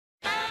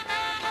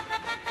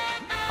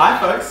Hi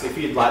folks, if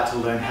you'd like to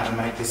learn how to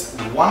make this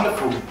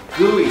wonderful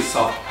gooey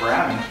soft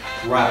brownie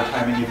right at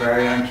home in your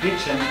very own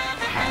kitchen,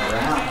 hang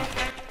around.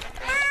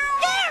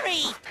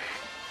 Gary!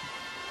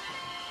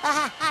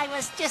 I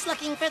was just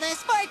looking for the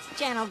sports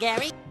channel,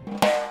 Gary.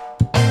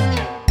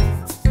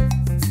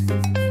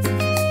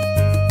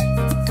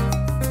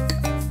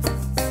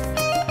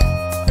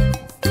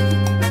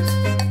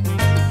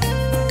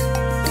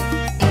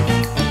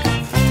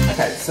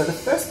 Okay, so the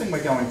first thing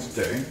we're going to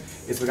do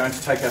is we're going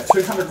to take our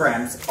 200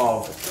 grams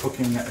of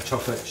cooking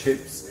chocolate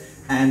chips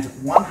and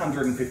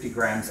 150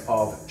 grams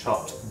of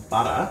chopped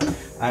butter,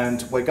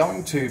 and we're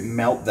going to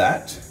melt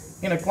that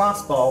in a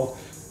glass bowl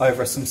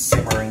over some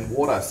simmering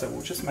water. So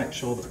we'll just make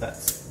sure that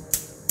that's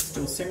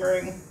still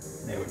simmering.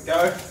 There we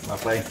go,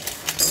 lovely.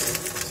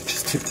 So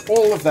just tip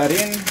all of that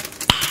in.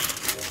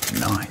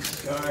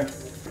 Nice. Go.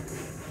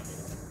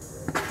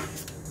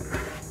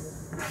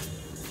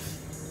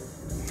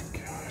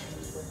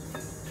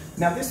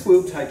 Now this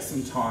will take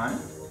some time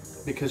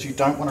because you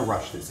don't want to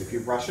rush this. If you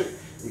rush it,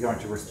 you're going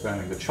to risk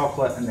burning the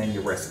chocolate and then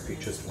your recipe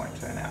just won't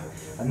turn out.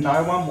 And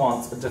no one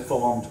wants a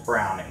deformed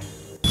brownie.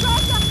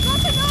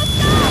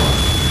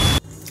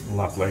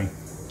 Lovely.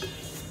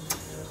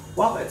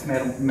 While that's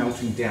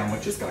melting down,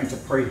 we're just going to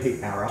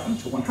preheat our oven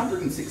to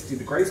 160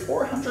 degrees or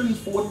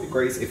 140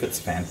 degrees if it's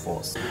fan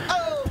force.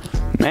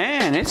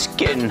 Man, it's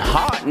getting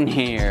hot in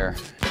here.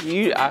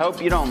 I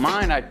hope you don't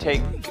mind I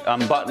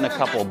unbutton a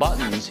couple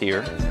buttons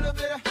here.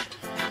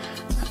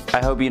 I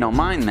hope you don't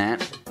mind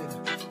that.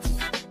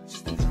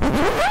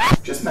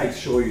 Just make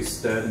sure you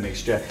stir the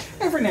mixture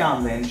every now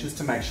and then just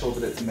to make sure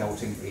that it's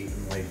melting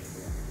evenly.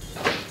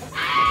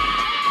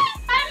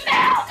 I'm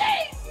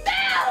melting!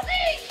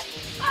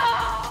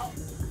 Oh!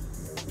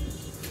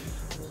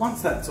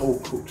 Once that's all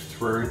cooked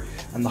through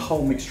and the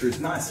whole mixture is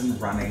nice and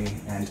runny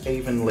and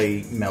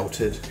evenly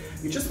melted,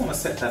 you just want to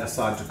set that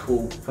aside to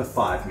cool for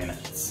 5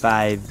 minutes.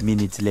 5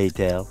 minutes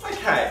later.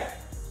 Okay.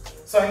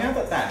 So now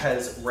that that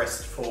has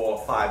rested for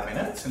 5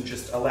 minutes and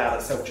just allowed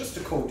itself just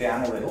to cool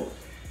down a little,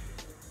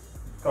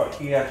 got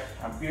here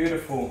a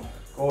beautiful,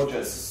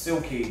 gorgeous,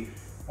 silky,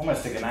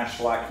 almost a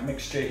ganache-like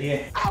mixture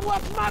here. I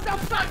was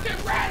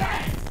motherfucking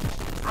ready!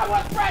 I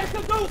was ready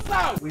to do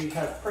so! We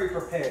have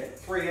pre-prepared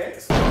 3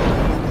 eggs,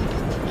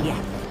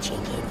 Yeah,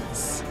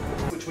 chickens.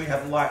 which we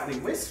have lightly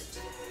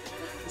whisked,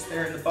 just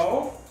there in the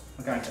bowl.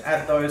 We're going to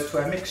add those to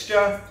our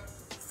mixture.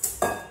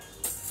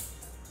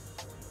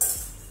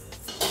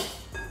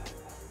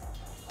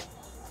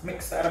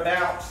 Mix that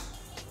about,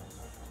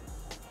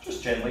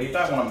 just gently. You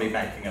don't want to be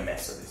making a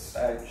mess at this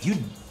stage. You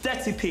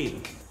dirty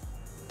pig.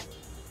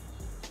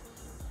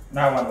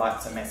 No one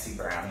likes a messy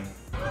brownie.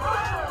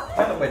 Now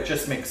that we're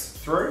just mixed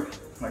through,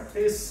 like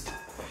this,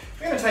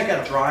 we're going to take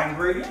our dry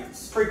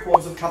ingredients,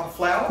 3/4 cup of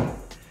flour,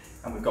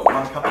 and we've got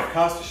 1 cup of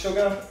caster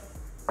sugar,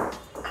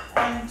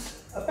 and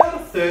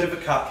about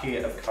 1/3 cup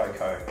here of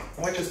cocoa.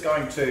 And we're just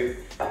going to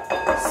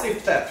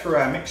sift that through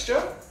our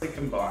mixture,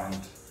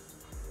 combined.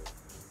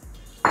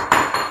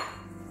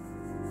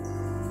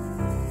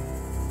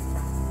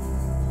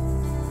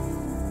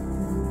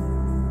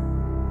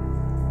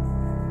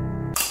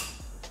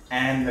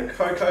 And the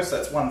cocoa, so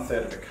that's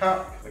 1/3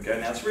 cup. There we go.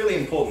 Now it's really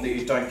important that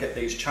you don't get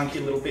these chunky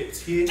little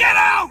bits here. Get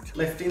out!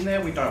 Left in there,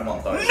 we don't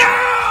want those.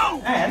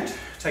 No! And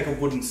take a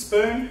wooden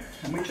spoon,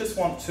 and we just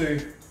want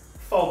to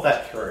fold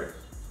that through.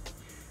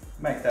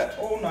 Make that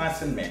all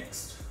nice and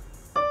mixed.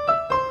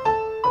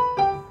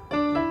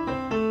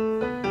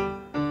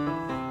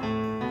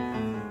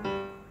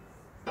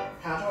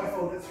 How do I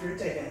fold it through,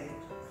 David?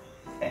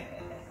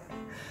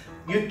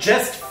 You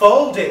just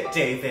fold it,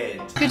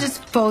 David. You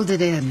just fold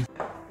it in.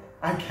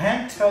 I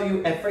can't tell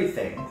you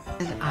everything.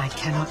 I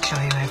cannot show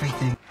you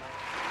everything.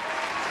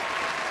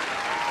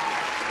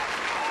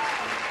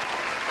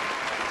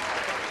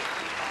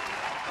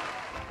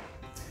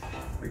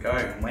 There we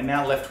go. We're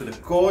now left with a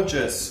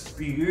gorgeous,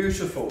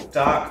 beautiful,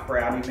 dark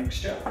brownie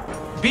mixture.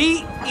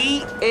 B-E-A-beautiful.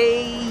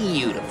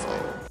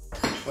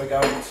 Which we're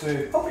going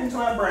to pop into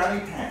our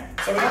brownie pan.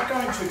 So we're not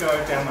going to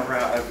go down the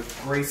route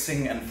of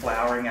greasing and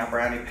flouring our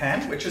brownie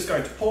pan. We're just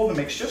going to pour the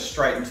mixture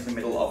straight into the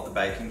middle of the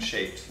baking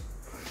sheet.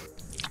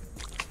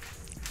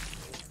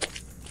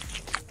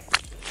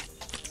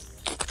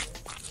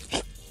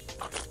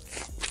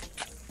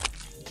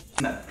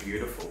 Isn't that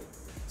beautiful?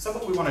 So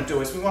what we want to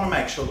do is we want to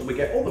make sure that we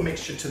get all the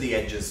mixture to the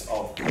edges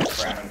of the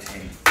brownie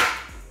tin.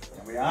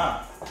 There we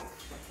are.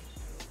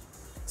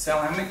 So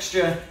our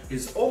mixture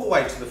is all the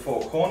way to the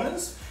 4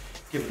 corners.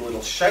 Give it a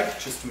little shake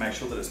just to make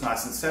sure that it's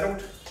nice and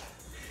settled.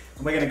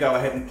 And we're going to go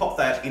ahead and pop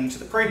that into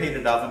the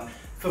preheated oven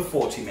for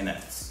 40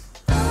 minutes.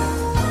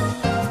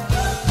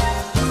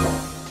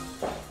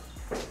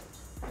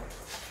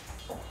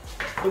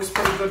 Looks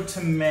pretty good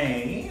to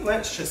me.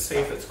 Let's just see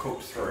if it's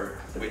cooked through.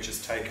 We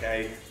just take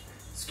a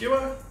skewer,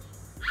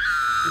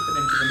 dip it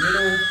into the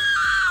middle.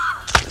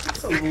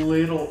 It's a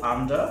little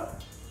under.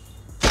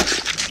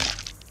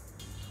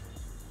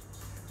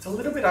 It's a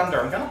little bit under.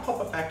 I'm going to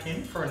pop it back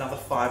in for another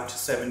 5 to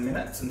 7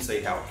 minutes and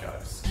see how it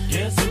goes.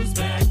 Guess who's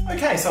back?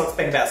 Okay, so it's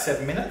been about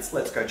 7 minutes.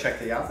 Let's go check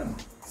the oven,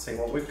 see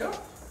what we've got.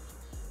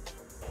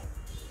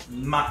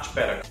 Much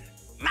better.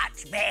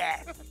 Much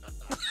better.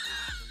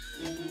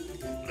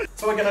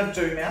 So what we're going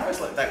to do now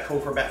is let that cool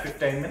for about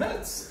 15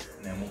 minutes,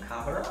 and then we'll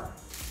carve her up.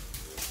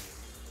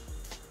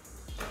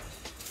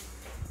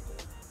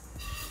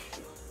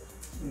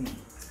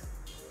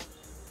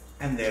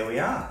 And there we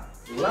are.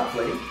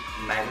 Lovely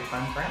maple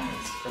foam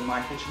brownies from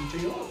my kitchen to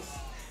yours.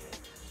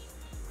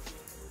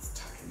 Let's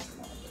tuck into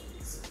one of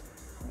these.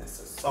 They're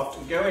so soft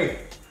and gooey.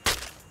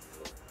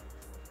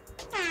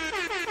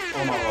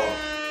 Oh my god.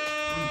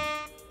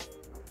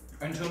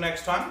 Until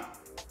next time,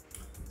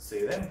 see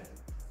you then.